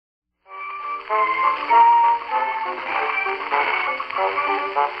Hey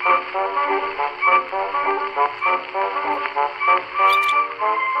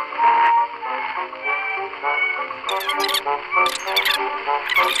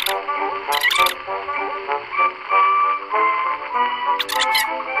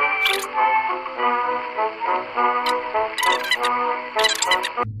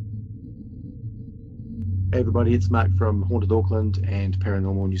everybody, it's Mark from Haunted Auckland and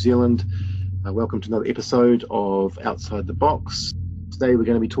Paranormal New Zealand. Welcome to another episode of Outside the Box. Today we're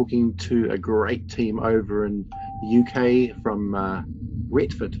going to be talking to a great team over in the UK from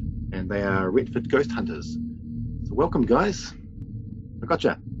Retford, and they are Retford Ghost Hunters. So welcome, guys. I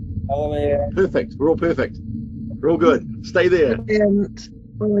gotcha. Oh, yeah. Perfect. We're all perfect. We're all good. Stay there. Brilliant.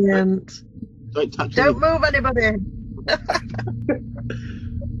 Brilliant. Don't touch Don't move anybody.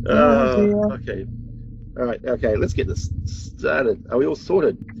 Okay. All right. Okay. Let's get this started. Are we all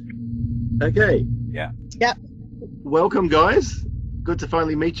sorted? Okay. Yeah. Yep. Welcome, guys. Good to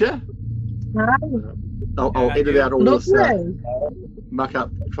finally meet you. Hi. I'll edit out all this Lovely. muck up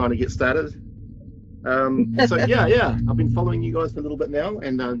trying to get started. So yeah, I've been following you guys for a little bit now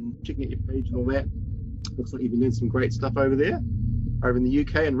and checking out your page and all that. Looks like you've been doing some great stuff over there, over in the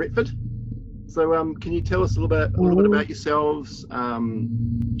UK and Retford. So can you tell us a little bit about yourselves,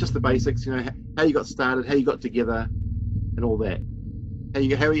 just the basics, you know, how you got started, how you got together, and all that. How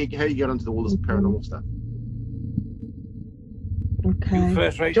you got into all this paranormal stuff. Okay. You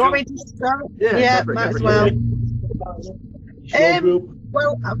first, Do you Rachel. want me to start? Yeah, might as well. Sure.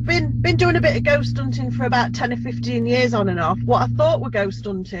 Well, I've been doing a bit of ghost hunting for about 10 or 15 years on and off. What I thought were ghost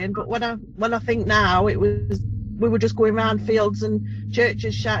hunting, but when I think now, we were just going around fields and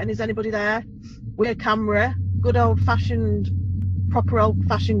churches shouting, "Is anybody there?" with a camera. Good proper old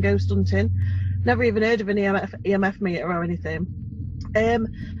fashioned ghost hunting. Never even heard of an EMF meter or anything. Then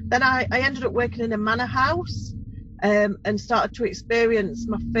I ended up working in a manor house and started to experience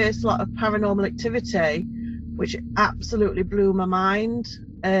my first lot of paranormal activity, which absolutely blew my mind.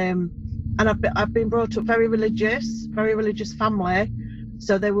 And I've been brought up very religious family.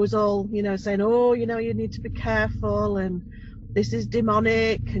 So there was all, saying, "Oh, you need to be careful, and this is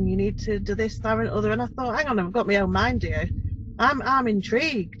demonic, and you need to do this, that, and other." And I thought, hang on, I've got my own mind here. I'm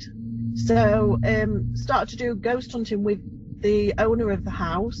intrigued. So started to do ghost hunting with the owner of the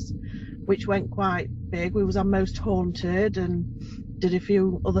house, which went quite big. We was on Most Haunted and did a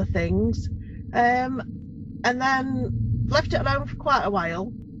few other things. And then left it alone for quite a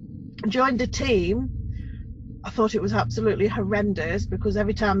while. Joined a team. I thought it was absolutely horrendous because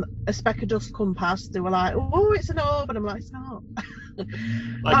every time a speck of dust come past, they were like, "Oh, it's an orb," and I'm like, "It's not."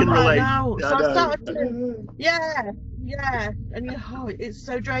 I can relate. No. So I started to, yeah, and it's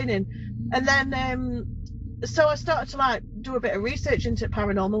so draining. And then, so I started to do a bit of research into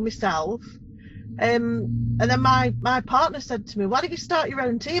paranormal myself. And then my partner said to me, "Why don't you start your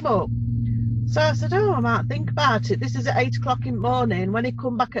own team up?" So I said, "Oh, I might think about it." This is at 8 o'clock in the morning. When he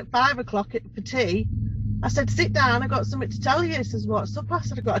come back at 5 o'clock for tea, I said, "Sit down, I got something to tell you." He says, "What's up?" I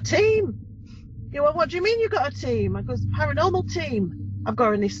said, "I've got a team." He went, "What do you mean you got a team?" I goes, "Paranormal team. I've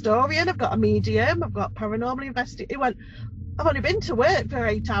got an historian, I've got a medium, I've got paranormal investigator." He went, "I've only been to work for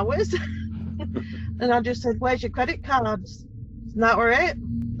 8 hours." And I just said, "Where's your credit cards?" And that were it.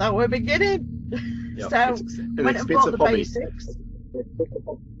 That were beginning. Yep. So went and bought the hobby. basics.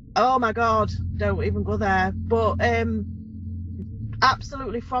 Oh my God, don't even go there. But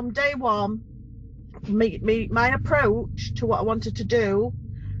absolutely from day one, my approach to what I wanted to do,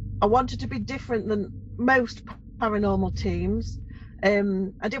 I wanted to be different than most paranormal teams. I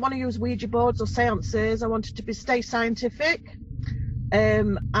didn't want to use Ouija boards or seances. I wanted to stay scientific,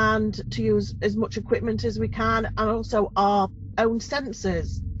 and to use as much equipment as we can, and also our own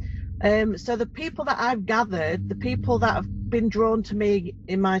senses. So the people that I've gathered, the people that have been drawn to me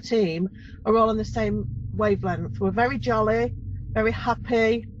in my team, are all on the same wavelength. We're very jolly, very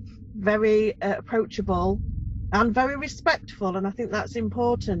happy, very approachable, and very respectful, and I think that's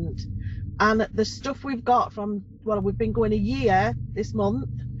important. And the stuff we've got we've been going a year this month,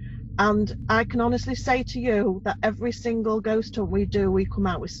 and I can honestly say to you that every single ghost hunt we do, we come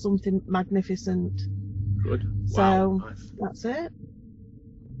out with something magnificent. Good. So Wow, nice. That's it.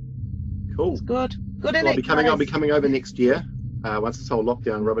 Cool. It's good. Good, Well, innit, I'll be guys? coming over next year once this whole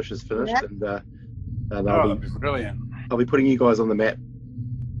lockdown rubbish is finished, Yeah. and that'd be brilliant. I'll be putting you guys on the map,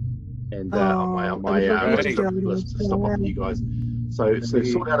 and on my list to stop off with you guys. So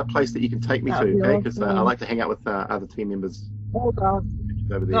sort out a place that you can take me That'd to, be okay? Because awesome. I like to hang out with other team members Oh God,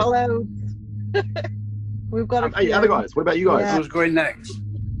 over there. got loads. We've got a Hey, few. other guys, what about you guys? Yeah. Who's going next?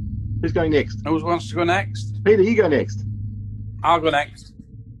 Who's going next? Who wants to go next? Peter, you go next. I'll go next.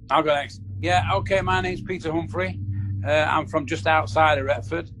 Yeah, okay, my name's Peter Humphrey. I'm from just outside of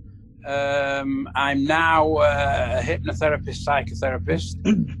Retford. I'm now a hypnotherapist, psychotherapist,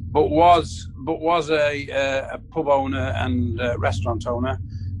 but was a pub owner and restaurant owner,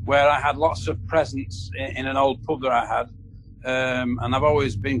 where I had lots of presence in an old pub that I had, and I've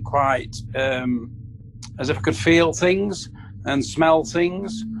always been quite as if I could feel things and smell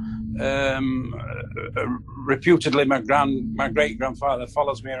things. Reputedly, my great grandfather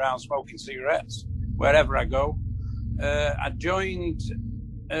follows me around smoking cigarettes wherever I go. I joined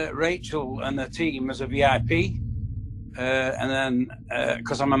Rachel and the team as a VIP, and then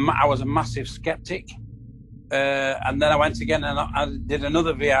because I was a massive skeptic, and then I went again and I did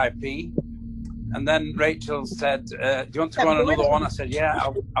another VIP, and then Rachel said, "Do you want to go on another one?" I said, "Yeah,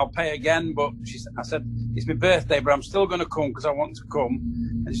 I'll pay again." But I said, "It's my birthday, but I'm still going to come because I want to come."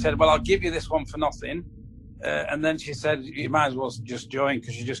 And she said, "Well, I'll give you this one for nothing." And then she said, "You might as well just join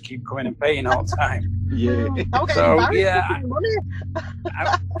because you just keep coming and paying all the time." Yeah. So yeah,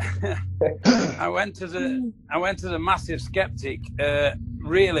 I went as a massive skeptic,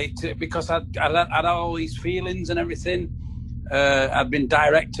 really, because I'd had all these feelings and everything. I'd been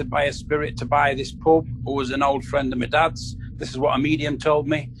directed by a spirit to buy this pub, who was an old friend of my dad's. This is what a medium told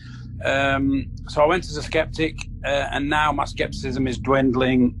me. So I went as a skeptic, and now my skepticism is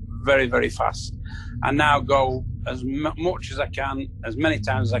dwindling very, very fast. I now go as much as I can, as many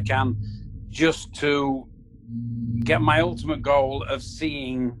times as I can, just to get my ultimate goal of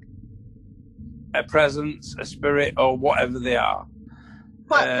seeing a presence, a spirit, or whatever they are.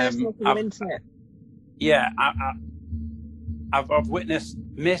 Quite personal for you, isn't it? Yeah, I've witnessed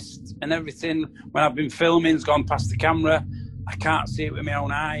mist and everything. When I've been filming, it's gone past the camera. I can't see it with my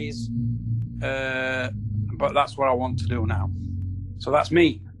own eyes, but that's what I want to do now. So that's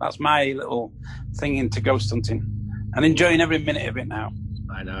me. That's my little thing into ghost hunting. I'm enjoying every minute of it now.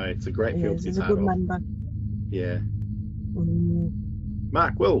 I know, it's a great field to He's a start good off. member. Yeah.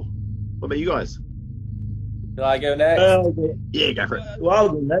 Mark, Will, what about you guys? Shall I go next? Yeah, go for it. Well, I'll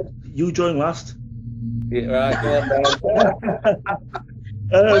go next. You join last. Yeah, right, go on then.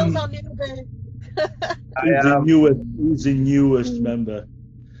 Will's our newbie. He's the newest member.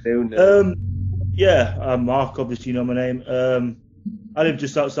 Yeah, Mark, obviously you know my name. I live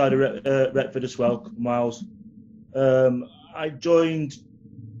just outside of Retford as well, a couple miles. I joined,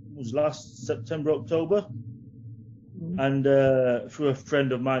 was last September, October, and through a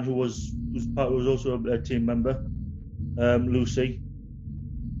friend of mine who was also a team member, Lucy.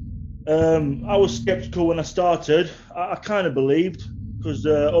 I was skeptical when I started. I kind of believed, because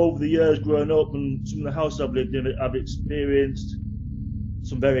over the years growing up and some of the houses I've lived in, I've experienced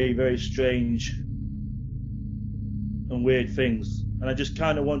some very, very strange and weird things. And I just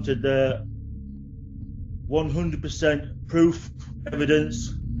kind of wanted 100% proof,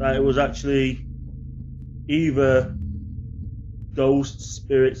 evidence that it was actually either ghosts,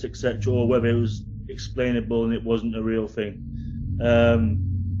 spirits, etc., or whether it was explainable and it wasn't a real thing.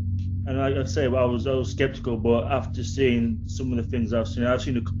 And like I say, I was skeptical, but after seeing some of the things I've seen a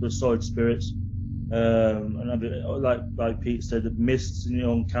couple of solid spirits, and like Pete said, the mists and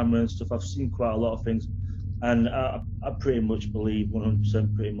on camera and stuff. I've seen quite a lot of things, and I pretty much believe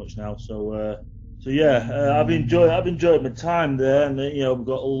 100% pretty much now. So yeah, I've enjoyed my time there, and we've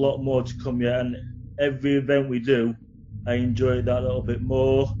got a lot more to come yet. And every event we do, I enjoy that a little bit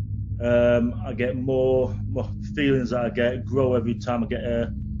more. I get more feelings that I grow every time I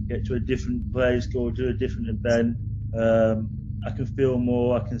get to a different place, go to a different event. I can feel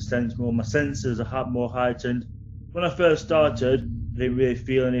more, I can sense more. My senses are more heightened. When I first started, I didn't really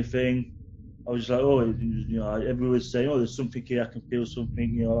feel anything. I was just like, everyone was saying, there's something here, I can feel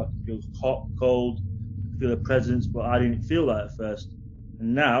something, I can feel hot, cold, I can feel a presence, but I didn't feel that at first.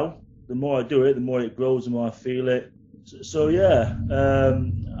 And now, the more I do it, the more it grows, the more I feel it. So yeah,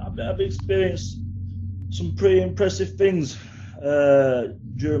 I've experienced some pretty impressive things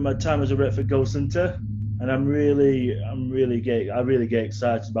during my time as a Retford Ghost Hunter, and I really get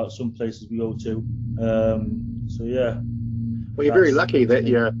excited about some places we go to. So yeah. Well, you're very lucky that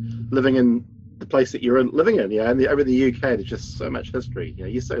you're living in the place that you're living in. And over the UK, there's just so much history.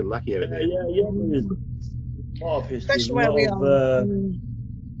 You're so lucky over there. Yeah. There's a lot of history. Especially where we are.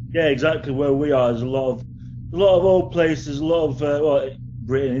 Yeah, exactly where we are. There's a lot of old places. A lot of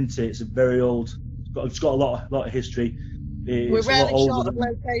Britain, isn't it? It's a very old. It's got a lot of history. We're rarely short of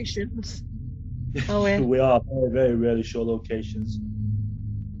locations. Oh, yeah. We are very, very rarely short locations.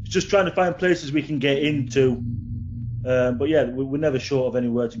 It's just trying to find places we can get into. But yeah, we're never short of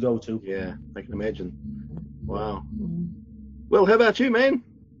anywhere to go to. Yeah, I can imagine. Wow. Well, how about you, man?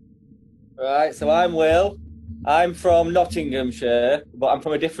 Right, so I'm Will. I'm from Nottinghamshire, but I'm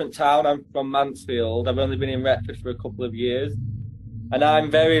from a different town. I'm from Mansfield. I've only been in Retford for a couple of years. And I'm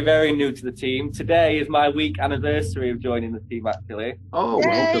very, very new to the team. Today is my week anniversary of joining the team, actually. Oh,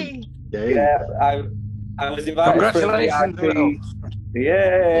 welcome. Yay! Yay. Yeah, I was invited for a Congratulations. VIP.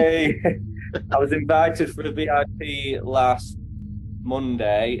 Yay! I was invited for a VIP last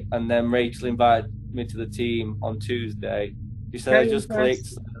Monday, and then Rachel invited me to the team on Tuesday. She said Very it just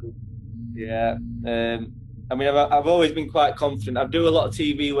impressed. clicked. Yeah. I mean, I've always been quite confident. I do a lot of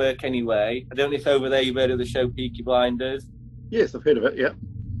TV work anyway. I don't know if over there you've heard of the show Peaky Blinders. Yes, I've heard of it, yeah.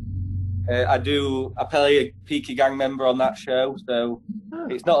 I play a Peaky gang member on that show, so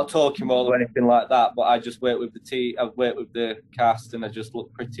it's not a talking role or anything like that. But I just work with I've worked with the cast, and I just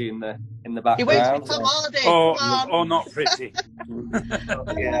look pretty in the You wait background. for Tom Hardy. Or Come on. not pretty.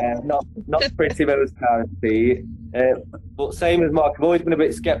 Yeah, not pretty those times, Pete. But same as Mark, I've always been a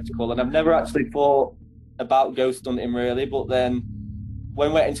bit sceptical, and I've never actually thought about ghost hunting really. But then when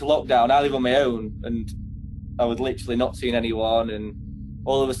we went into lockdown, I live on my own, and I was literally not seeing anyone, and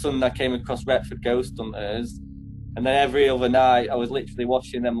all of a sudden I came across Retford Ghost Hunters, and then every other night I was literally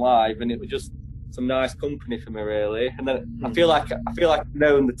watching them live, and it was just some nice company for me really. And then I feel like I've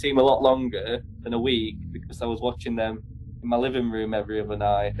known the team a lot longer than a week because I was watching them in my living room every other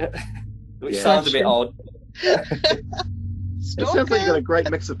night, which Yeah. sounds a bit odd. It sounds like you've got a great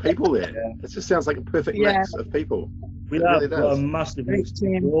mix of people there. Yeah. It just sounds like a perfect mix of people. We It have really got a does. massive Great mix.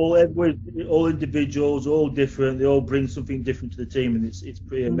 team. We're all individuals, all different. They all bring something different to the team, and it's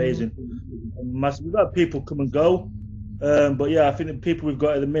pretty amazing. Massive. We've had people come and go, but yeah, I think the people we've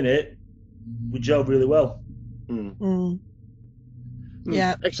got at the minute, we gel really well. Mm.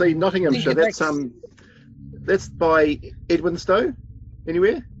 Yeah. Actually, Nottinghamshire. That's by Edwinstowe.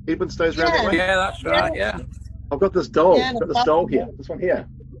 Anywhere? Edwinstowe's around that way. Yeah, that's right. Yeah. I've got this doll. Yeah, I've got this doll here. This one here.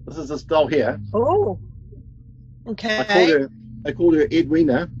 This is this doll here. Oh. Okay. I called her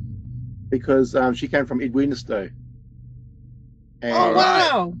Edwina because she came from Edwinstowe. And Oh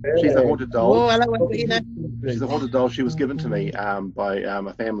wow. she's a haunted doll. Oh, hello, Edwina. She's a haunted doll. She was given to me by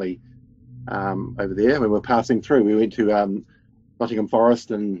a family over there when we were passing through. We went to Nottingham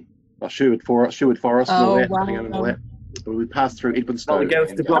Forest and Sherwood Forest and all that. Wow. Nottingham and all that. But we passed through Edwinstowe. Not the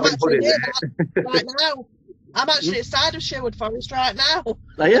ghost of I'm Robin Hood, actually is here it? right now. I'm actually outside of Sherwood Forest right now.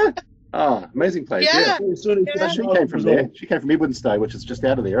 Oh yeah. Oh, amazing place. Yeah. Yeah. So Yeah. She came from there. She came from Edwinstowe, which is just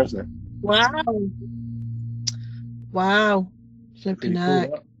out of there, isn't it? Wow. Wow. Flipping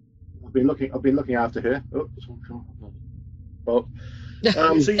heck. I've been looking after her. Oh,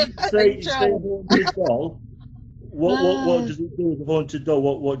 So you say Joe. haunted doll. What does it do with the haunted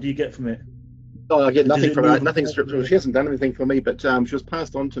doll? What do you get from it? oh, I get Does nothing it from her. move- Nothing stripped. She hasn't done anything for me, but she was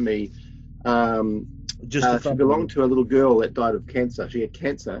passed on to me. Just the She fact- belonged to a little girl that died of cancer. She had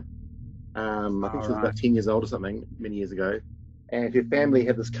cancer. I think she was about 10 years old or something, many years ago. And her family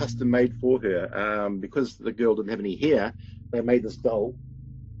had this custom made for her. Because the girl didn't have any hair, they made this doll.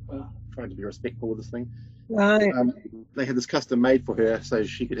 Trying to be respectful with this thing. Right. They had this custom made for her so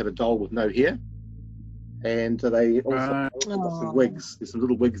she could have a doll with no hair. And they also got some wigs. There's some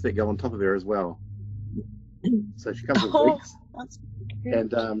little wigs that go on top of her as well. So she comes with Oh, wigs. that's And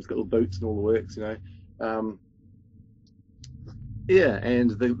she's got little boots and all the works, you know. Yeah,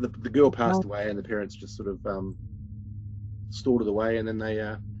 and the girl passed away, and the parents just sort of stored it away, and then they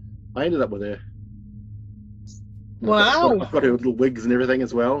I ended up with her. Wow. I've got her with little wigs and everything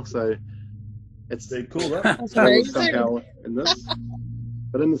as well, so it's Very cool, that. That's shown amazing. somehow in this.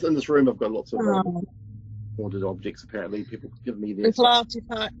 But in this room, I've got lots of Oh, haunted objects. Apparently, people give me their little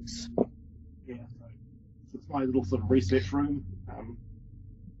artifacts. yeah. So it's my little sort of research room.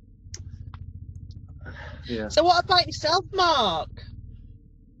 Yeah. So what about yourself, Mark?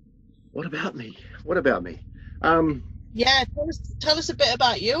 What about me? What about me? Yeah, tell us a bit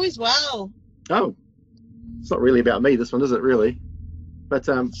about you as well. Oh, it's not really about me, this one, is it, really? But,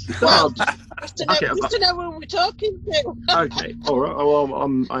 Well, just to know, Okay, just to know who we're talking to. okay, all right. Well,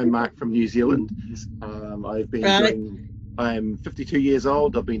 I'm Mark from New Zealand. I've been Right. I'm 52 years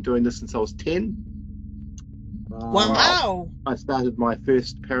old. I've been doing this since I was 10. Wow. I started my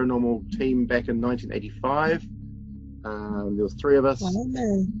first paranormal team back in 1985. There was 3 of us,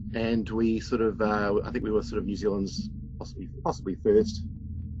 Wow. and we sort of, I think we were sort of New Zealand's possibly first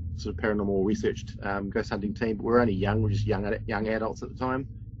sort of paranormal researched ghost hunting team. But we were only young. We were just young adults at the time,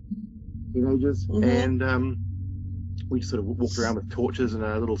 teenagers, Mhm. and we just sort of walked around with torches and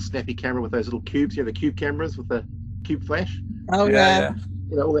a little snappy camera with those little cubes. You know, the cube cameras with the cube flash, Oh yeah.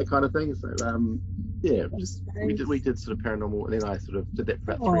 you know, all that kind of thing. So yeah, That's we did sort of paranormal, and then I sort of did that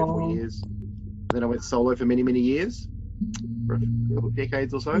for about 3 or 4 Aw. years. And then I went solo for many years, for a couple of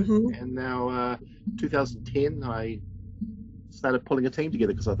decades or so, Mhm. and now 2010 I started pulling a team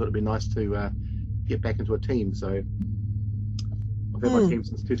together because I thought it'd be nice to get back into a team. So I've had my team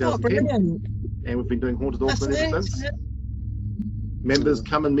since Oh, 2010, brilliant. and we've been doing Haunted That's Auckland ever it. since. Members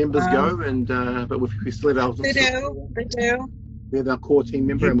come and members Wow. go, and but we still have our They do. They do. we have our core team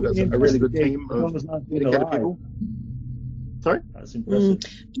member, and we've got a really good team of dedicated people. Sorry? That's impressive.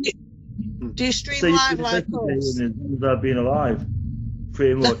 Do you stream So you've live been like us? without being alive,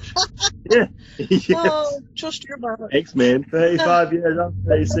 pretty much. Yeah. Oh, trust your mouth. Thanks, man. 35 years, I'm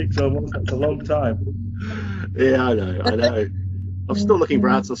 36, almost. That's a long time. Yeah, I know. I'm still looking for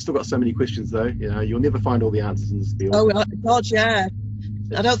answers. I've still got so many questions, though. You know, you'll never find all the answers in this field. Oh, God, yeah.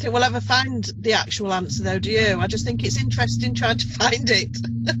 I don't think we'll ever find the actual answer, though, do you? I just think it's interesting trying to find it.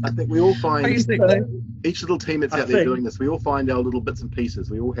 I think we all find, Basically. each little team that's out there doing this, we all find our little bits and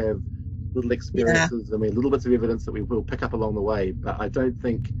pieces. We all have little experiences, little bits of evidence that we will pick up along the way. But I don't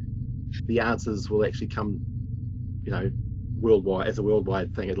think the answers will actually come, you know, worldwide, as a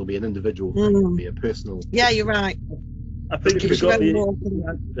worldwide thing. It'll be an individual thing. It'll be a personal. Yeah, you're right. I think if you've got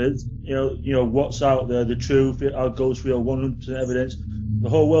the answers, you know what's out there, the truth, our ghost real, 100% evidence. The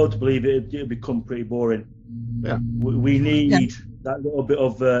whole world to believe it, it'll become pretty boring. Yeah. We need that little bit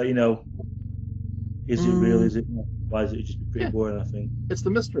of, you know, is it real? Is it not? Why is it just pretty boring? I think it's the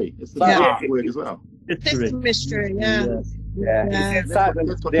mystery. It's the word as well. It's the mystery, yeah. It's the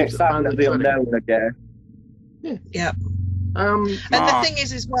excitement of the unknown, I guess. Yeah. And the thing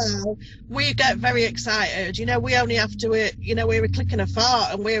is, as well, we get very excited. You know, we only have to, you know, we're clicking a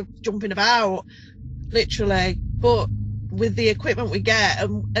fart and we're jumping about, literally. But with the equipment we get,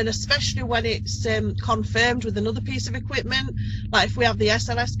 and especially when it's confirmed with another piece of equipment, like if we have the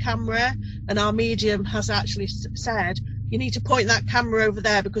SLS camera and our medium has actually said, you need to point that camera over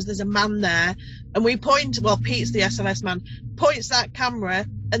there because there's a man there, and we point, well, Pete's the SLS man, points that camera,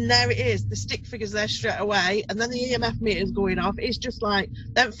 and there it is, the stick figure's there straight away, and then the EMF meter's going off. It's just like,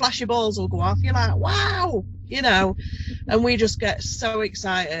 then flashy balls will go off, you're like, wow, you know, and we just get so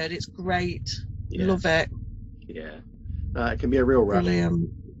excited. It's great. Love it. Yeah. It can be a real rush.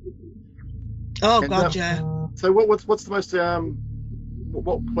 Brilliant. Oh, God, yeah. So what's the most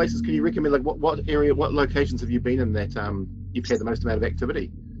what places can you recommend? Like what area, what locations have you been in that you've had the most amount of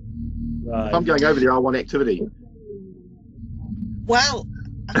activity? right. If I'm going over there, I want activity. Well,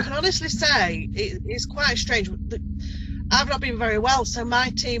 I can honestly say it's quite strange. I've not been very well, so my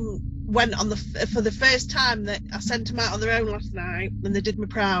team went on for the first time. That I sent them out on their own last night, and they did me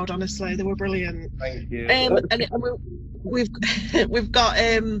proud. Honestly, they were brilliant. Thank you. And we've got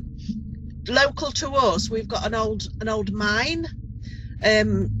local to us. We've got an old mine,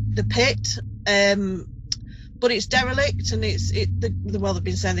 the pit, but it's derelict, and well, they've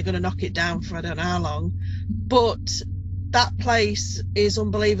been saying they're going to knock it down for I don't know how long, but that place is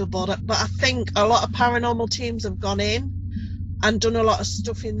unbelievable. But I think a lot of paranormal teams have gone in and done a lot of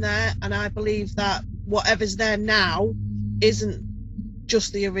stuff in there, and I believe that whatever's there now isn't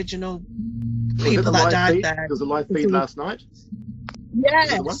just the original people that died there. There was a live feed last night.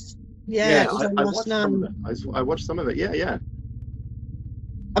 Yes. Yeah, it was on last night. I watched some of it. Yeah.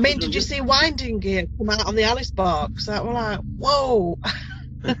 I mean, did you see Winding Gear come out on the Alice box? That were like, whoa,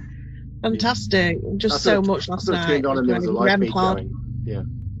 fantastic! Just so much last night. Turned on and there was a live feed going. Yeah.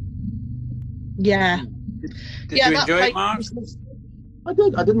 Yeah. Did you enjoy it, Mark? I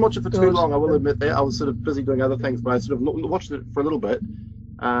did. I didn't watch it for too long. I will admit that. I was sort of busy doing other things, but I sort of watched it for a little bit.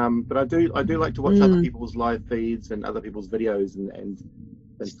 But I do like to watch other people's live feeds and other people's videos and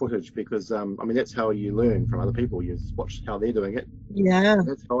footage, because I mean, that's how you learn from other people. You just watch how they're doing it. Yeah. And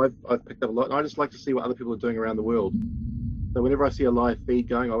that's how I've picked up a lot. And I just like to see what other people are doing around the world. So whenever I see a live feed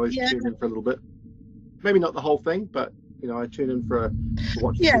going, I always tune in for a little bit. Maybe not the whole thing, but you know, I tune in to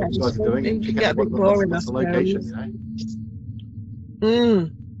watch what you guys are doing and check out what's the location, you know.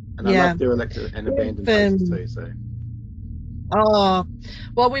 And I love derelict and abandoned places too. So. Oh,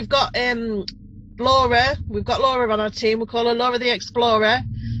 well, we've got Laura. We've got Laura on our team. We call her Laura the Explorer,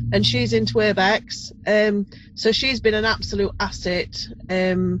 and she's into Urbex. So she's been an absolute asset.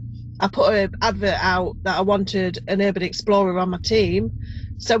 I put an advert out that I wanted an urban explorer on my team,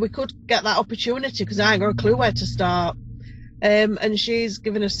 so we could get that opportunity, because I ain't got a clue where to start. And she's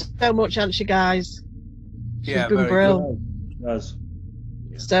given us so much, hasn't she, guys? She's been brilliant.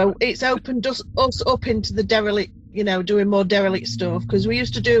 So it's opened us up into the derelict, you know, doing more derelict stuff, because we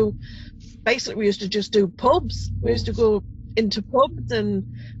used to just do pubs. We used to go into pubs,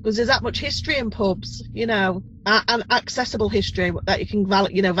 and because there's that much history in pubs, you know, and accessible history that you can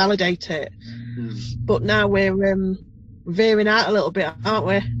validate it. But now we're veering out a little bit, aren't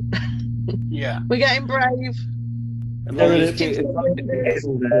we? Yeah. We're getting brave.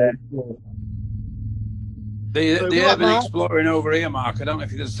 The urban exploring over here, Mark, I don't know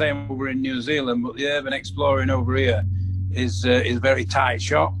if it's the same over in New Zealand, but the urban exploring over here is very tight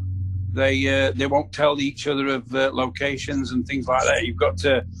shop. They won't tell each other of locations and things like that. You've got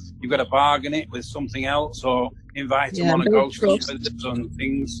to bargain it with something else or invite them on a ghost hunt on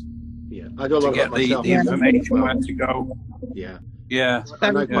things. Yeah, I do a lot to of get the information where to go. Yeah.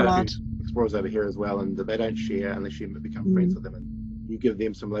 I know quite a few explorers over here as well, and they don't share unless you become friends with them, and you give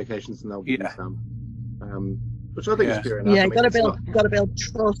them some locations and they'll give you some. Which I think is fair enough. Yeah, got to build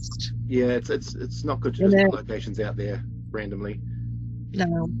trust. Yeah, it's not good to just put locations out there randomly.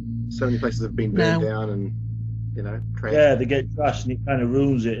 No. So many places have been burned down and trashed. Yeah, they get trashed and it kind of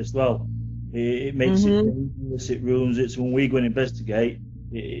ruins it as well. It makes it dangerous, it ruins it. So when we go and investigate,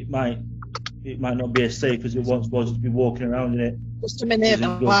 it might not be as safe as it once was to be walking around in it. Just a minute, the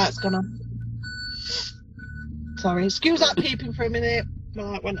light's gone off. Sorry, excuse that peeping for a minute. My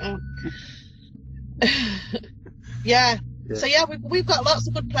light went out. Yeah. So we've got lots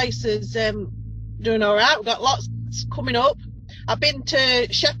of good places doing all right. We've got lots coming up. I've been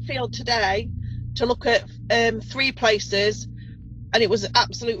to Sheffield today to look at 3 places, and it was an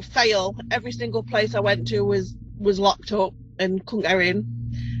absolute fail. Every single place I went to was locked up and couldn't go in.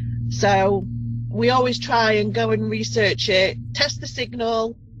 So we always try and go and research it, test the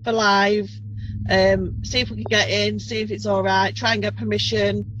signal for live, see if we can get in, see if it's all right, try and get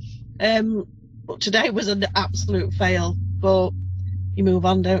permission. But today was an absolute fail, but you move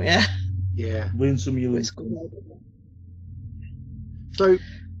on, don't you? Yeah. Win some, you lose. So,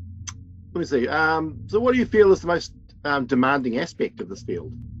 let me see. So what do you feel is the most demanding aspect of this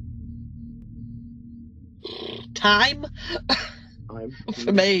field? Time.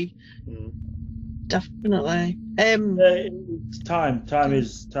 For me. Definitely. Time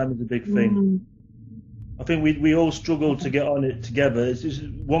is a big thing. I think we all struggle to get on it together. It's just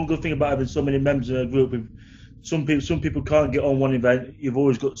one good thing about having so many members in a group. If some people can't get on one event, you've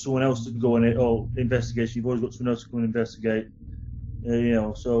always got someone else to go on it, or investigation. You've always got someone else to go and investigate.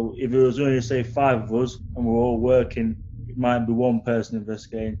 So if it was only say 5 of us and we're all working, it might be one person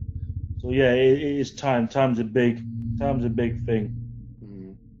investigating. So yeah, it is time. Time's a big thing.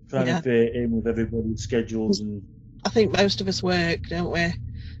 Trying to fit in with everybody's schedules, and I think most of us work, don't we?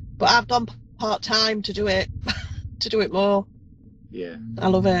 But I've gone part time to do it, more. Yeah, I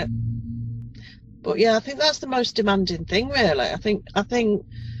love it. But yeah, I think that's the most demanding thing, really. I think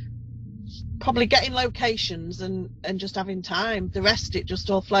probably getting locations and just having time. The rest, it just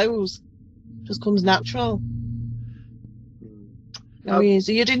all flows, just comes natural. No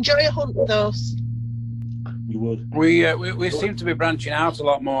easy. You'd enjoy a hunt with us. You would. We seem to be branching out a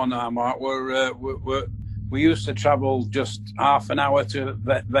lot more now, Mark. We used to travel just half an hour to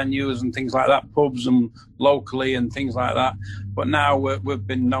venues and things like that, pubs and locally and things like that. But now we've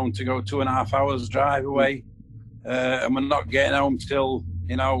been known to go 2.5 hours drive away, and we're not getting home till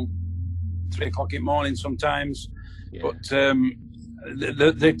 3 o'clock in the morning sometimes. Yeah. But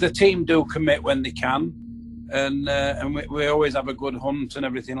the team do commit when they can, and we always have a good hunt and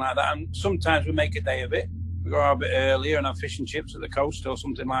everything like that. And sometimes we make a day of it. We go out a bit earlier and have fish and chips at the coast or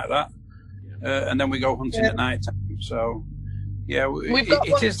something like that. And then we go hunting at night time. So, yeah,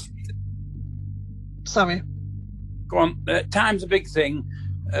 it is. Sorry. Go on. Time's a big thing,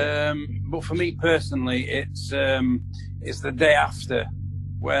 but for me personally, it's the day after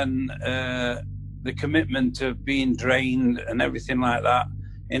when the commitment of being drained and everything like that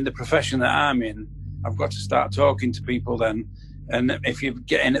in the profession that I'm in. I've got to start talking to people then, and if you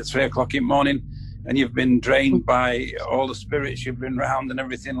get in at 3 o'clock in the morning and you've been drained by all the spirits you've been round and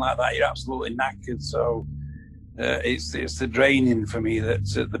everything like that, you're absolutely knackered. So it's the draining for me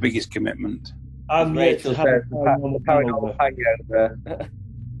that's the biggest commitment. I'm Rachel said the paranormal hangover.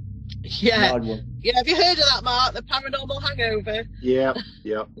 Yeah. Have you heard of that, Mark? The paranormal hangover? Yeah.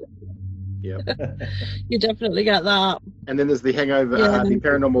 You definitely get that. And then there's the hangover, the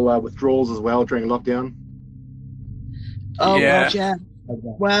paranormal withdrawals as well during lockdown. Oh, yeah. God, yeah.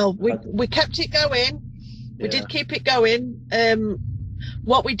 Well, we kept it going. We did keep it going.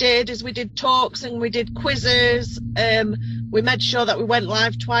 What we did is we did talks and we did quizzes. We made sure that we went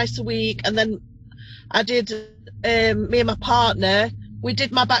live twice a week. And then I did, me and my partner, we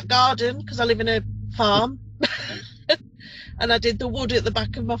did my back garden because I live in a farm. And I did the wood at the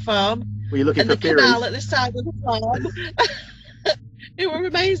back of my farm. Were you looking and for the theories? canal at the side of the farm. It were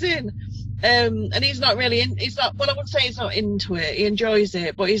amazing. And he's not really I wouldn't say he's not into it. He enjoys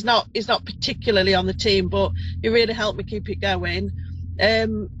it, but he's not particularly on the team, but he really helped me keep it going.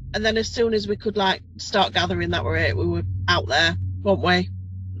 And then as soon as we could start gathering, that were it. We were out there, weren't we?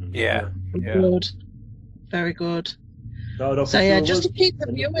 Yeah. Good. Very good. So yeah, just to keep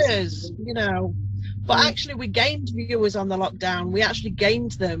the viewers, you know. But actually, we gained viewers on the lockdown. We actually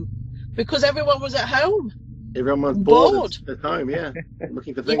gained them because everyone was at home. Everyone was bored at home, yeah,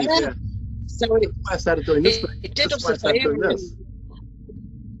 looking for things. Yeah. So I started doing this. It did us a favour.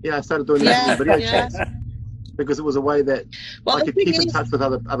 Yeah, I started doing this video chats because it was a way that I could keep in touch with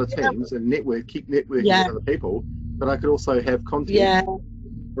other teams and keep networking with other people, but I could also have content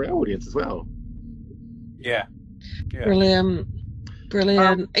for our audience as well. Yeah. Brilliant.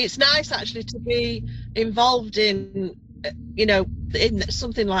 It's nice actually to be involved in, you know, in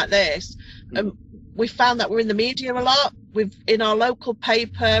something like this. We found that we're in the media a lot. We've in our local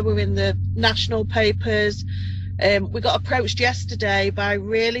paper, we're in the national papers. We got approached yesterday by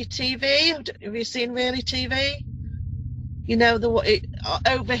Really TV. Have you seen Really TV? You know,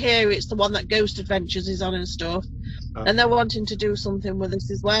 over here it's the one that Ghost Adventures is on and stuff. And they're wanting to do something with us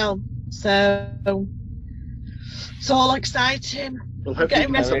as well. So it's all exciting. Well,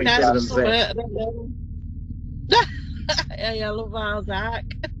 getting recognised for something. I don't know. I love our Zach.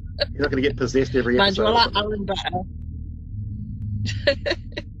 You're not going to get possessed every Mind episode. you, I like Alan better.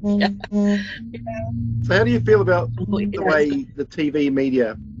 So how do you feel about the way the TV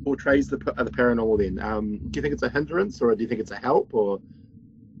media portrays the paranormal then? Do you think it's a hindrance or do you think it's a help, or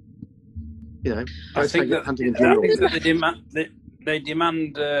I think that hunting in general? they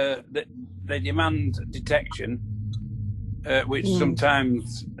demand detection, which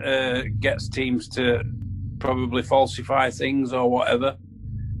sometimes gets teams to probably falsify things or whatever.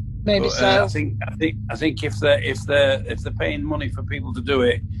 Maybe so. I think if they're paying money for people to do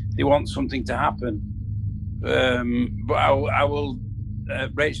it, they want something to happen. But I will.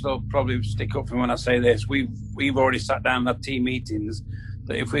 Rachel will probably stick up for me when I say this. We've already sat down and had team meetings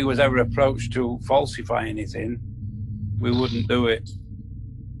that if we was ever approached to falsify anything, we wouldn't do it.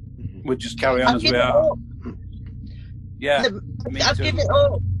 We'd just carry on as we are. Yeah, I'll give it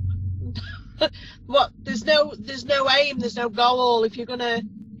up. What? There's no aim. There's no goal. If you're gonna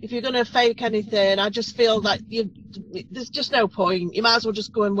fake anything, I just feel that there's just no point. You might as well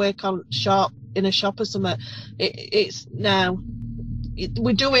just go and work in a shop or something.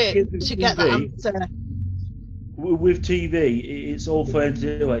 We do it to get that answer. With TV, it's all for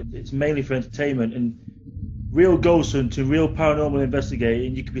entertainment. It's mainly for entertainment, and real ghost hunting, real paranormal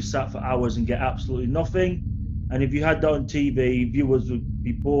investigating, you could be sat for hours and get absolutely nothing. And if you had that on TV, viewers would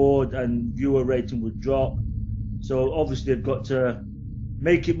be bored and viewer rating would drop. So obviously they've got to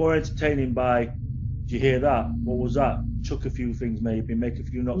make it more entertaining by, did you hear that? What was that? Chuck a few things maybe, make a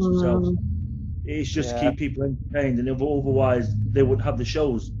few knocks themselves. It's just to keep people entertained, and otherwise they wouldn't have the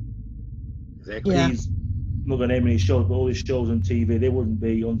shows. Exactly. I'm not going to name any shows, but all these shows on TV, they wouldn't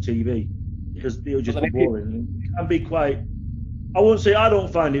be on TV because it would just be boring. It can be quite, I won't say I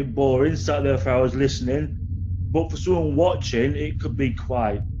don't find it boring, sat there for hours listening, but for someone watching, it could be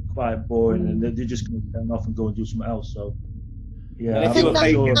quite boring, and they're just going to turn off and go and do something else. So, yeah. I think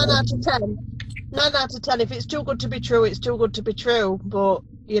 9 out of 10. 9 out of 10. If it's too good to be true, it's too good to be true. But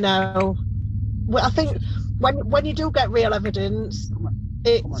I think when you do get real evidence,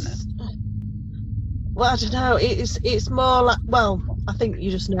 it's I don't know. It's more like, I think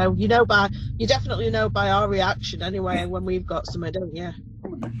you just know. You definitely know by our reaction anyway when we've got something, don't you?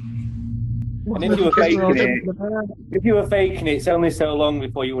 And if you were faking it, it's only so long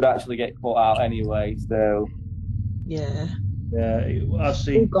before you would actually get caught out anyway. So yeah, I've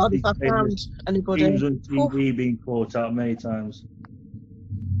seen. Oh God, if I found anybody on TV being caught out many times.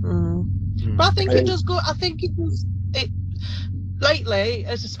 But I think it does go. I think it does. Lately,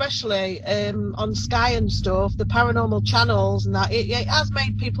 especially on Sky and stuff, the paranormal channels and that, it has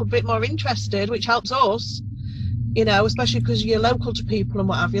made people a bit more interested, which helps us. Especially because you're local to people and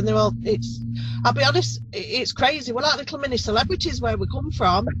what have you. And I'll be honest, it's crazy. We're like little mini celebrities where we come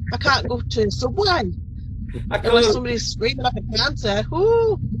from. I can't go to Subway unless somebody's screaming up a cancer.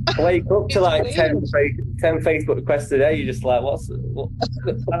 Ooh. I wake up to like 10 Facebook requests a day. You're just like, what's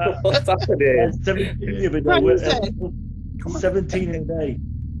happening? 17 in a day.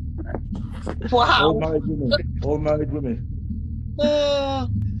 Wow. All married women. Here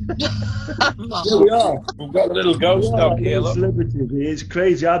we are. We've got a little ghost dog here. Look. Celebrities. It's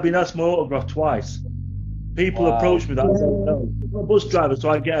crazy. I've been asked my autograph twice. People approach me that I don't know. I'm a bus driver, so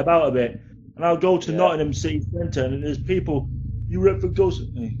I get about a bit. And I'll go to Nottingham City Centre, and there's people, you Retford Ghost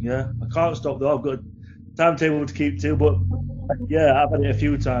Hunters? Yeah, I can't stop though. I've got a timetable to keep to, but yeah, I've had it a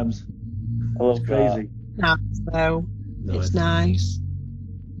few times. It's crazy. So it's nice.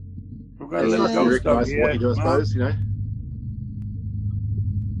 We've got a little ghost dog here. What you do, I suppose,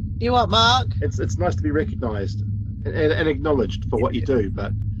 You what, Mark? It's nice to be recognised and acknowledged for what you do,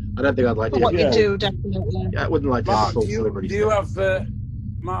 but I don't think I'd like For to. what Have, you do, definitely. I wouldn't like to have a Mark, full do celebrity. you status. have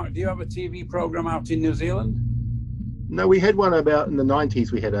Mark? Do you have a TV program out in New Zealand? No, we had one about in the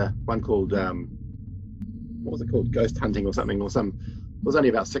 90s. We had one called what was it called? Ghost Hunting or something, or some. It was only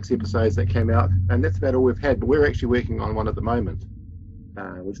about 6 episodes that came out, and that's about all we've had. But we're actually working on one at the moment.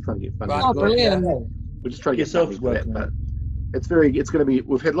 We're just trying to get funding. Right, Oh, good, brilliant. yeah. We're just trying to get Yourself funding for that. working But on it's going to be.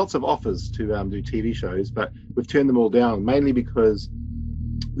 We've had lots of offers to do TV shows, but we've turned them all down mainly because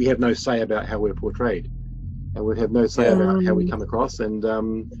we have no say about how we're portrayed, and we have no say about how we come across, and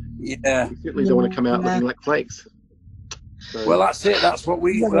Yeah. we certainly don't want to come out looking like flakes. So, Well, that's it. That's what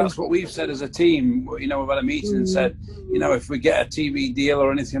we've said as a team. You know, we've had a meeting and said, you know, if we get a TV deal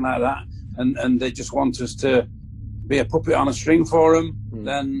or anything like that, and they just want us to be a puppet on a string for them,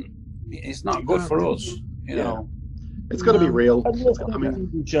 then it's not good for us. You know. it's got to be real. I mean,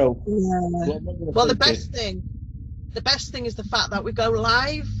 Joe. Yeah. Well, the best thing is the fact that we go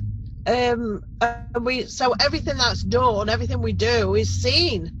live. So everything that's done, everything we do is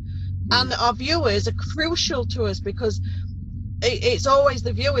seen, and our viewers are crucial to us because it's always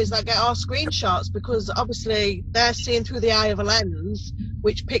the viewers that get our screenshots, because obviously they're seeing through the eye of a lens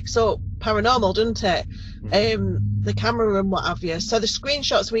which picks up paranormal, doesn't it? The camera and what have you. So the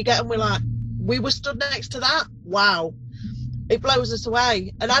screenshots we get, and we're like, we were stood next to that. Wow. It blows us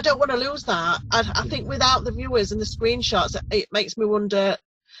away, and I don't want to lose that. I think without the viewers and the screenshots, it makes me wonder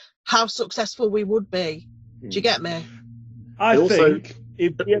how successful we would be. Do you get me? I think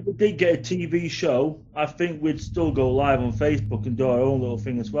if we ever did get a TV show, I think we'd still go live on Facebook and do our own little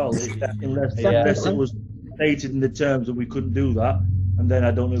thing as well, unless it was stated in the terms that we couldn't do that, and then I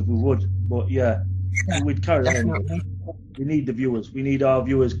don't know if we would. But we'd carry on. We need the viewers. We need our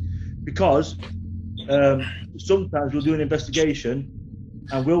viewers, because sometimes we'll do an investigation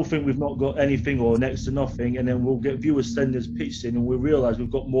and we'll think we've not got anything or next to nothing, and then we'll get viewers send us pictures in, and we'll realise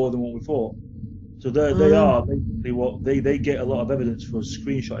we've got more than what we thought. So they are basically what they get a lot of evidence for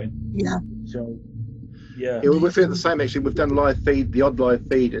screenshotting. Yeah. So we've had the same actually. We've done the odd live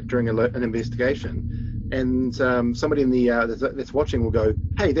feed during an investigation, and somebody in the that's watching will go,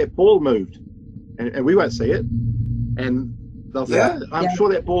 "Hey, that ball moved," and we won't see it, and they'll say, I'm sure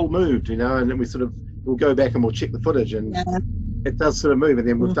that ball moved, you know, and then we'll go back and we'll check the footage, and it does sort of move, and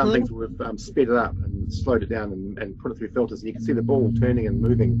then we've done things where we've sped it up and slowed it down and put it through filters, and you can see the ball turning and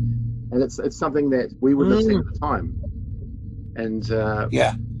moving, and it's something that we wouldn't have seen at the time, and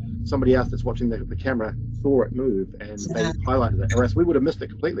somebody else that's watching the camera saw it move, and they highlighted it, or else we would have missed it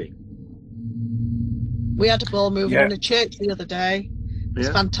completely. We had a ball move in a church the other day. It's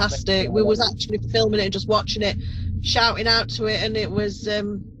fantastic. We was actually filming it and just watching it, shouting out to it, and it was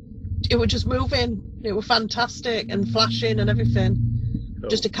just moving. It was fantastic and flashing and everything. Cool.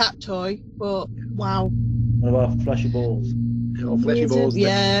 Just a cat toy, but wow. What about flashy balls? Oh, flashy balls.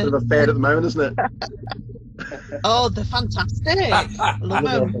 Yeah. Sort of a fad at the moment, isn't it? Oh, they're fantastic. I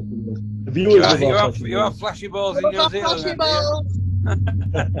love them. You have flashy balls in New Zealand. Flashy balls.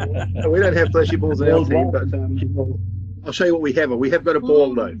 We don't have flashy balls in our team, but I'll show you what we have. We have got a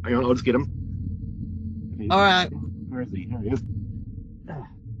ball though. Hang on, I'll just get him. All right. Where is he? Here he is.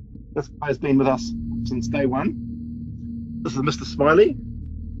 This guy's been with us since day one. This is Mr. Smiley.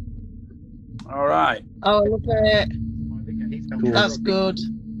 All right. Oh, look at it. That's good.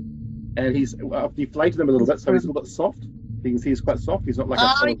 And I've deflated him a little bit, so he's a little bit soft. You can see he's quite soft. He's not like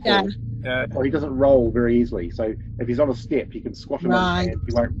a solid ball. Or he doesn't roll very easily. So if he's on a step, you can squash him on and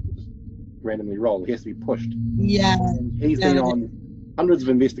he won't just randomly roll. He has to be pushed. Yeah. And he's been on hundreds of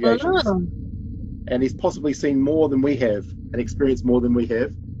investigations. And he's possibly seen more than we have and experienced more than we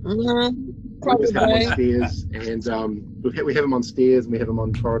have. We just have him on stairs, and we have him on stairs, and we have him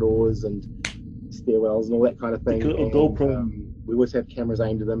on corridors and stairwells and all that kind of thing. We always have cameras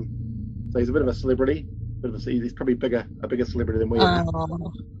aimed at him. So he's a bit of a celebrity. He's probably a bigger celebrity than we are.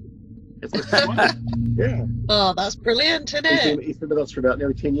 It's yeah. Oh, that's brilliant, isn't it? He's been with us for about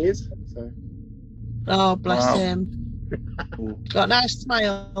nearly 10 years. So. Oh, bless him. Got a nice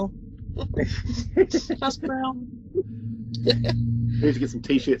smile. That's brilliant. We need to get some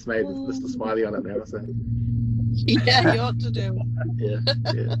T-shirts made with Mr. Smiley on it now. So. Yeah, you ought to do. Yeah.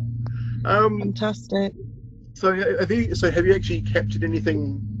 Fantastic. So have you actually captured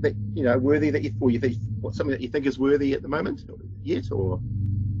anything that worthy that you think something that you think is worthy at the moment yet, or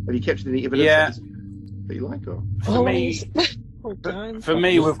have you captured any evidence that you like? Or for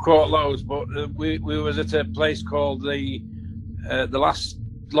me, we've caught loads, but we was at a place called the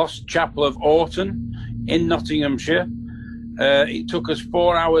Lost Chapel of Orton in Nottinghamshire. It took us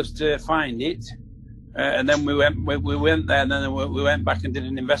 4 hours to find it, and then we went there, and then we went back and did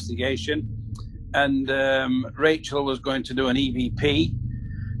an investigation. And Rachel was going to do an EVP,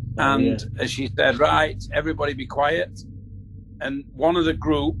 And she said, right, everybody be quiet. And one of the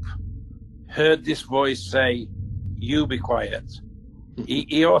group heard this voice say, you be quiet.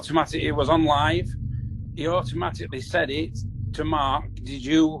 He automatically, it was on live, he automatically said it to Mark, did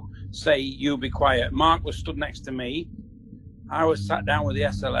you say you be quiet? Mark was stood next to me. I was sat down with the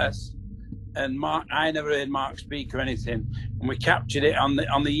SLS, and Mark, I never heard Mark speak or anything. And we captured it on the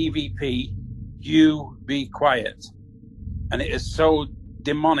EVP, you be quiet. And it is so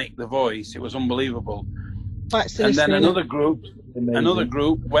demonic, the voice, it was unbelievable. And then another group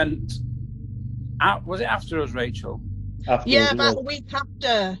went out. Was it after us, Rachel? About a week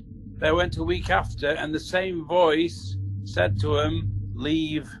after. They went a week after, and the same voice said to him,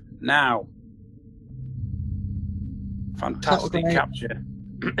 leave now. Fantastic capture.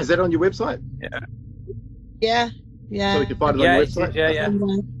 Is that on your website? Yeah. So we can find it on your website? Yeah.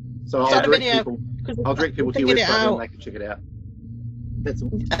 So I'll direct people to your website and they can check it out. That's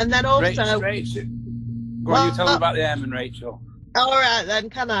all. And then also... Rachel. Go on, you tell me about the airman, Rachel. All right then,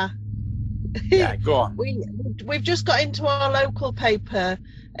 can I? Yeah, go on. We've just got into our local paper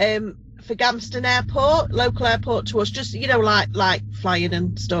for Gamston Airport, local airport to us, just, you know, like flying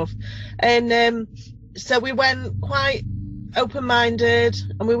and stuff. And so we went quite open-minded,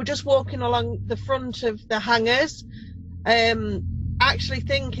 and we were just walking along the front of the hangars, actually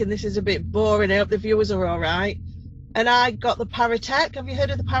thinking this is a bit boring. I hope the viewers are all right. And I got the Paratech. Have you heard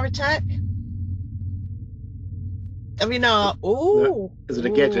of the Paratech? Have you not? Oh, is it a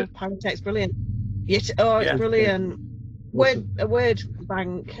gadget? Paratech's brilliant. It's brilliant. Word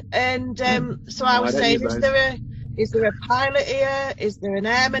bank. And so I was saying, is there a pilot here? Is there an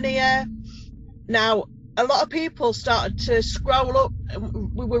airman here? Now, a lot of people started to scroll up,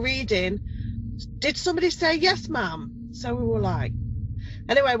 and we were reading. Did somebody say yes, ma'am? So we were like,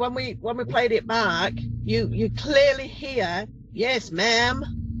 anyway, when we played it back, you clearly hear yes,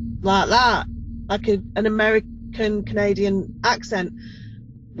 ma'am, like that, like an American Canadian accent.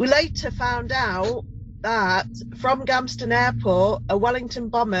 We later found out that from Gamston Airport, a Wellington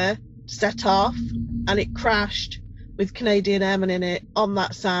bomber set off and it crashed with Canadian airmen in it on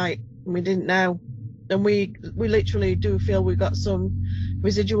that site, and we didn't know. And we literally do feel we got some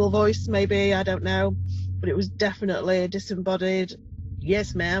residual voice, maybe, I don't know, but it was definitely a disembodied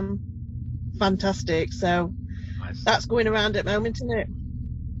yes, ma'am. Fantastic. So nice. That's going around at the moment, isn't it?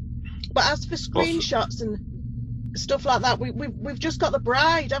 But as for screenshots and stuff like that, we've just got the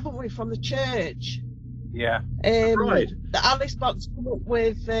bride, haven't we, from the church? Yeah. Bride. The Alice box come up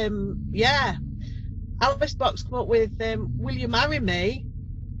with Alice box come up with will you marry me?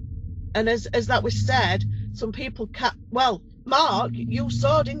 And as that was said, some people Mark, you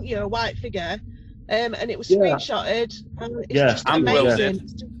saw, didn't you, a white figure, and it was screenshotted, and it's just amazing.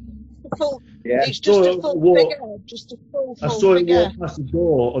 It's just a full figure, just a full I saw figure. it walk past the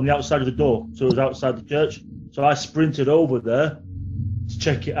door, on the outside of the door, so it was outside the church. So I sprinted over there to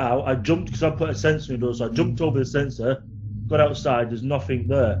check it out. I jumped, because I put a sensor in the door, so I jumped over the sensor, got outside, there's nothing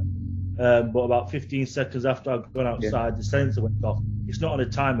there. But about 15 seconds after I'd gone outside, the sensor went off. It's not on a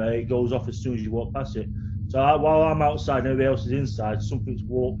timer, it goes off as soon as you walk past it. So while I'm outside and everybody else is inside, something's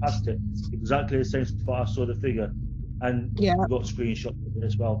walked past it. Exactly the same spot I saw the figure. And I got screenshots of it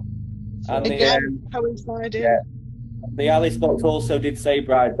as well. So, and coincided. The Alice box also did say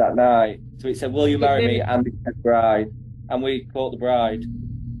bride that night. So it said, will you marry me? And it said bride. And we caught the bride.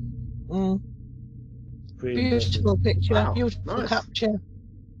 Beautiful picture. Wow. Beautiful capture.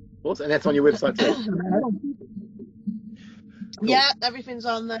 Awesome. And that's on your website too? Yeah, everything's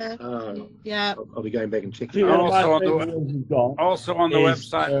on there. Yeah. I'll be going back and checking. Also on the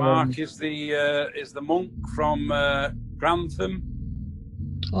website, Mark, is the monk from Grantham.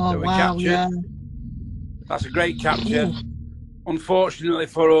 Oh, wow, yeah. That's a great capture. Unfortunately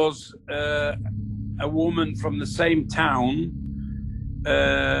for us, a woman from the same town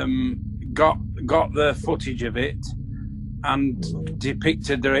got the footage of it and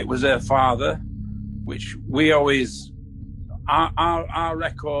depicted that it was her father, which we always, our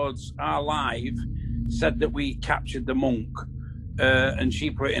records, our live, said that we captured the monk, and she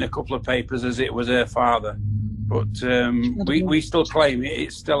put it in a couple of papers as it was her father. But we still claim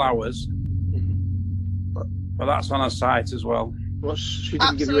it's still ours. But that's on our site as well. Well, she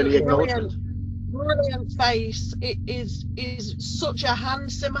didn't give you any acknowledgement. Brilliant face. It is such a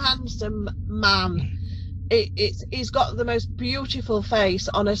handsome man. He's got the most beautiful face,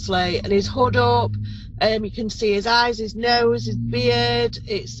 honestly, and his hood up. You can see his eyes, his nose, his beard.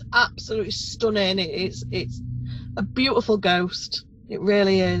 It's absolutely stunning. It's a beautiful ghost. It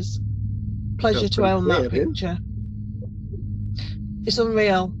really is. Pleasure to own that picture. It's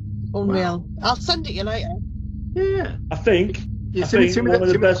unreal. Wow. I'll send it you later. Yeah. I think Yeah, I send me think the one of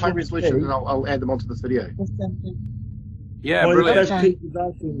the best high ones resolution, to and I'll add them onto this video. Yeah, one of the brilliant. best pictures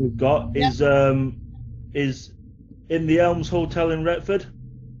I think we've got is in the Elms Hotel in Retford.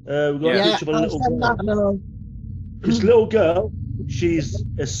 We've got a Yeah, picture of a I'll little send girl. that along. This little girl, she's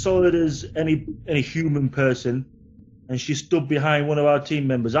as solid as any human person, and she stood behind one of our team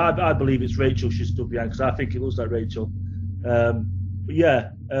members. I believe it's Rachel she stood behind, because I think it looks like Rachel. But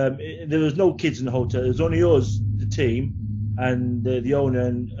yeah, there was no kids in the hotel. It was only us, the team, and the owner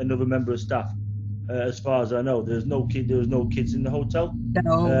and another member of staff. As far as I know, there was no kids in the hotel.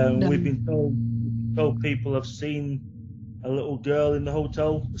 No. We've been told people have seen a little girl in the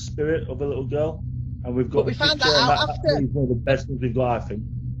hotel, the spirit of a little girl, and we've got. But we found that out after. That's one of the best ones we've got, I think.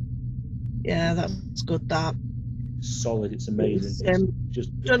 Yeah, that's good. That It's solid. It's amazing. It's, It's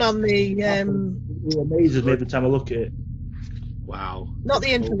just done on the it amazes me every time I look at it. Wow. not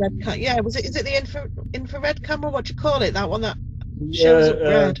the infrared camera. Yeah, is it the infrared camera? What do you call it? That one that shows up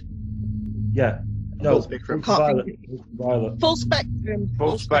red. Yeah. No, Full spectrum. Violet. Full spectrum.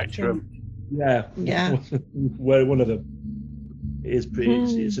 Full spectrum. Yeah. Yeah. We're one of them. It is pretty.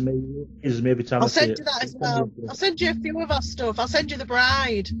 It's amazing. It amazes me every time I'll I see send it. you that as well. I'll send you a few of our stuff. I'll send you the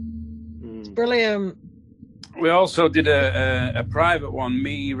bride. It's Mm. brilliant. We also did a private one,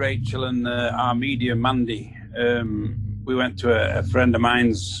 me, Rachel, and our medium, Mandy. We went to a friend of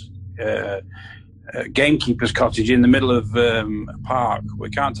mine's gamekeeper's cottage in the middle of a park. We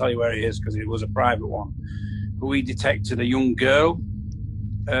can't tell you where it is because it was a private one. But we detected a young girl.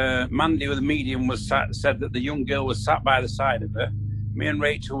 Mandy, with the medium, said that the young girl was sat by the side of her. Me and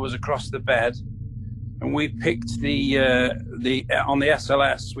Rachel was across the bed, and we picked on the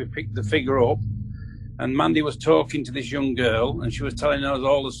SLS. We picked the figure up, and Mandy was talking to this young girl, and she was telling us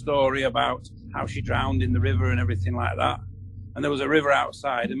all the story about how she drowned in the river and everything like that. And there was a river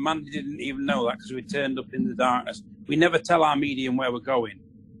outside, and Mandy didn't even know that because we turned up in the darkness. We never tell our medium where we're going.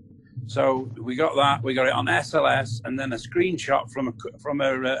 So we got that. We got it on SLS, and then a screenshot from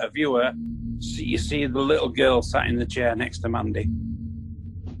a viewer. So you see the little girl sat in the chair next to Mandy.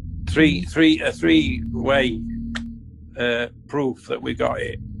 A three-way proof that we got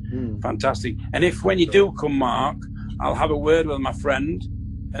it. Fantastic. And when you do come, Mark, I'll have a word with my friend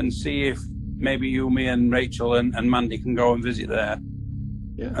and see if maybe you, me, and Rachel and Mandy can go and visit there.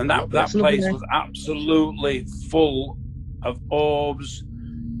 Yeah. And that place was absolutely full of orbs,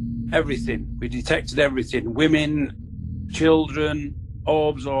 everything. We detected everything. Women, children,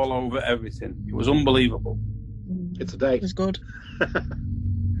 orbs all over everything. It was unbelievable. It's a day. It was good.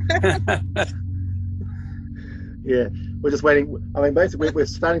 Yeah, we're just waiting. I mean, basically, we're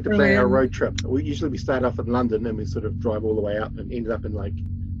starting to plan our road trip. We start off in London and we sort of drive all the way up and ended up in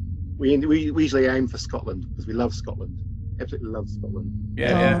we usually aim for Scotland because we love Scotland. Absolutely love Scotland.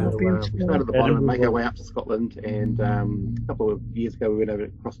 Yeah. So, we start at the bottom and make our way up to Scotland. And a couple of years ago, we went over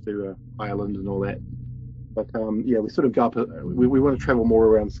across to Ireland and all that. But yeah, we sort of go up. We want to travel more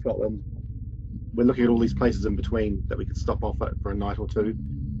around Scotland. We're looking at all these places in between that we could stop off at for a night or two.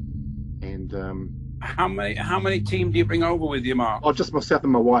 And how many team do you bring over with you, Mark? oh, just myself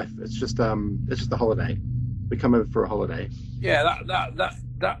and my wife. It's just a holiday. We come over for a holiday. Yeah,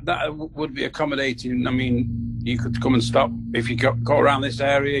 that would be accommodating. I mean, you could come and stop if you go around this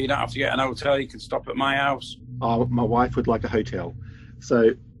area. You don't have to get an hotel. You can stop at my house. Oh, my wife would like a hotel,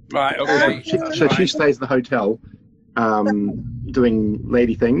 so Right. Okay. she stays in the hotel, doing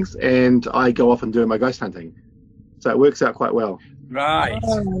lady things, and I go off and do my ghost hunting. So it works out quite well. Right.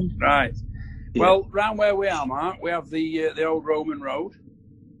 Yeah. Well, round where we are, Mark, we have the old Roman road,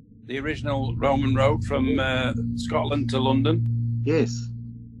 the original Roman road from Scotland to London. Yes,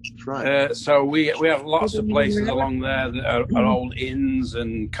 that's right. So we have lots of places along there that are old inns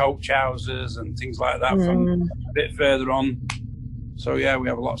and coach houses and things like that from a bit further on. So yeah, we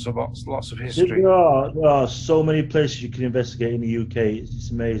have lots of history. There are so many places you can investigate in the UK.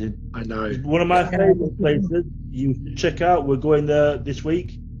 It's amazing. I know. One of my favourite places you should check out. We're going there this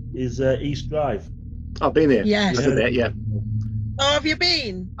week. Is East Drive. I've been there. Yes. I did that. Yeah. Oh, have you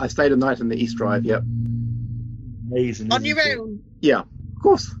been? I stayed a night in the East Drive. Yep. Amazing. On your own? Yeah. Of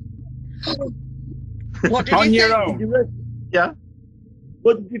course. What did On you your think? own. Yeah.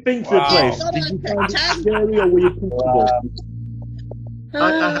 What did you think of the place? Did you find it scary or were you comfortable?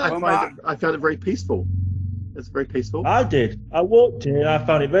 I found it very peaceful. It's very peaceful. I did. I walked in and I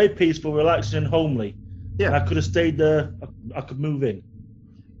found it very peaceful, relaxing and homely. Yeah. And I could have stayed there. I could move in.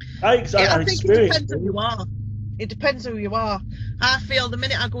 I think it depends who you are. It depends who you are. I feel the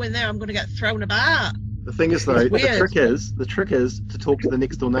minute I go in there, I'm going to get thrown about. The thing is, though, the trick is to talk to the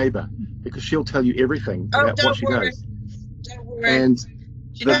next door neighbour because she'll tell you everything about what she knows. Don't worry. And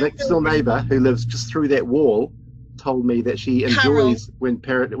the next door neighbour who lives just through that wall told me that she Carol. enjoys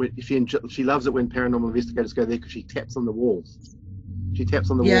she loves it when paranormal investigators go there because she taps on the walls. She taps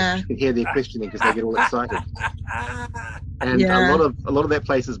on the Yeah. walls. She can hear their questioning because they get all excited. And Yeah. a lot of that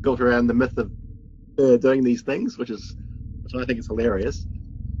place is built around the myth of her doing these things, which I think is hilarious.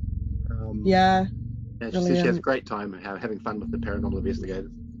 Yeah. And she says she has a great time having fun with the paranormal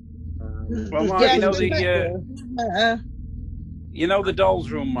investigators. Well, Mark, Yeah, you know the dolls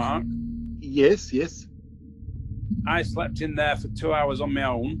room, Mark. Yes. I slept in there for 2 hours on my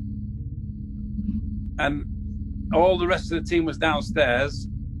own, and all the rest of the team was downstairs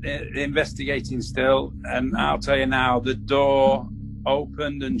investigating still. And I'll tell you now, the door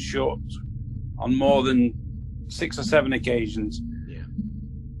opened and shut on more than 6 or 7 occasions,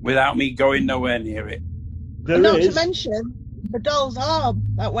 without me going nowhere near it. Not to mention the doll's arm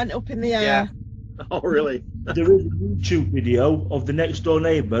that went up in the air. Yeah. Oh, really? There is a YouTube video of the next door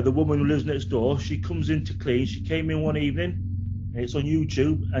neighbour, the woman who lives next door. She comes in to clean. She came in one evening, and it's on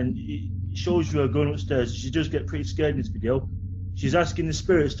YouTube, and it shows you her going upstairs. She does get pretty scared in this video. She's asking the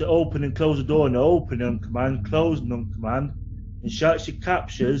spirits to open and close the door, and open on command, closing on command, and she actually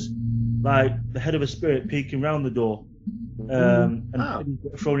captures like the head of a spirit peeking round the door, and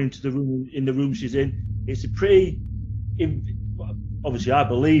thrown into the room she's in. It's a pretty, obviously I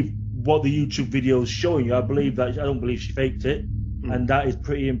believe what the YouTube video is showing you. I don't believe she faked it, and that is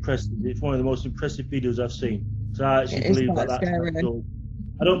pretty impressive. It's one of the most impressive videos I've seen. So I actually believe that's real.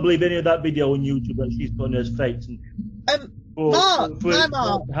 I don't believe any of that video on YouTube that she's putting as faked. Mark,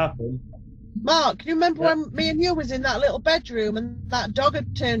 happen. Mark, can you remember when me and you was in that little bedroom and that dog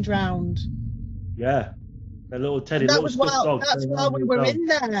had turned round? Yeah, that little Teddy. That was that's why we were in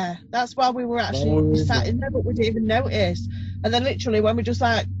there. That's why we were actually sat in there, but we didn't even notice. And then literally when we just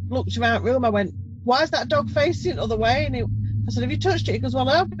like looked around the room, I went, "Why is that dog facing the other way?" And I said, "Have you touched it?" He goes, "Well,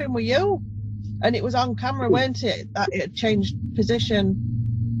 I've been with you." And it was on camera, weren't it? That it had changed position.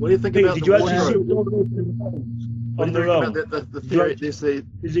 What do you think about the wardrobe? On their own. The theory, there's the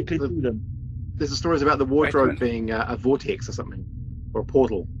stories about the wardrobe being a vortex or something, or a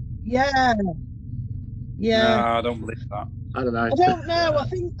portal. Yeah. No, I don't believe that. I don't know. I don't know. I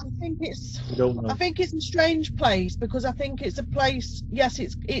think it's a strange place because I think it's a place. Yes,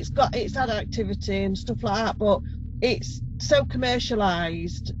 it's had activity and stuff like that, but it's so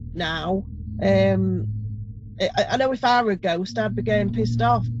commercialised now. I know if I were a ghost, I'd be getting pissed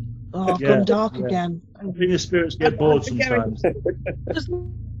off. Oh, I've gone dark again. I think the spirits get bored sometimes. They're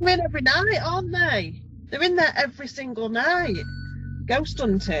in every night, aren't they? They're in there every single night. Ghost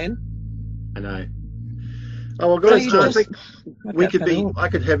hunting. I know. Oh well, guys, I think I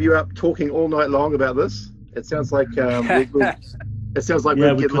could have you up talking all night long about this. It sounds like we'd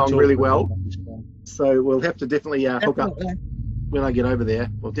get along really well. So we'll have to definitely hook up when I get over there.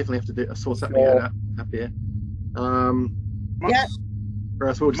 We'll definitely have to sort something out up there. Yeah. Or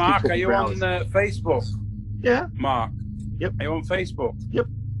else we'll just Mark, keep are you on Facebook? Yeah. Mark. Yep. Are you on Facebook? Yep.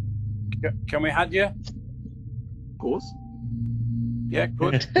 Can we add you? Of course. Yeah,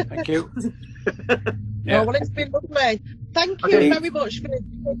 good. Thank you. Yeah. Oh, well, it's been lovely. Thank you very much for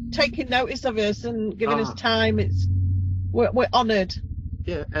taking notice of us and giving us time. We're honoured.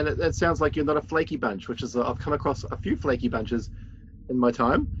 Yeah, and it sounds like you're not a flaky bunch, which is I've come across a few flaky bunches in my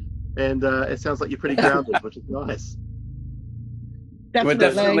time, and it sounds like you're pretty grounded, which is nice. We're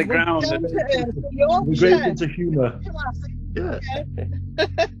definitely grounded. We're great into humour. Yeah.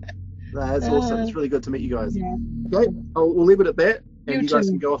 That's awesome. It's really good to meet you guys. Yeah. Okay, we'll leave it at that, and you guys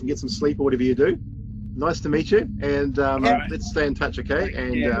can go off and get some sleep or whatever you do. Nice to meet you, and let's stay in touch, okay?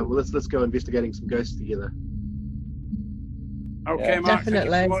 And let's go investigating some ghosts together. Okay, Mark. Definitely.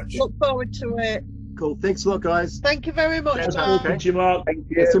 Thank you so much. Look forward to it. Cool. Thanks a lot, guys. Thank you very much, Mark. Thank you, Mark.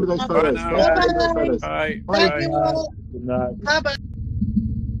 Let's see those photos. Bye. Bye. Bye. Thank you all. Good night. Bye-bye.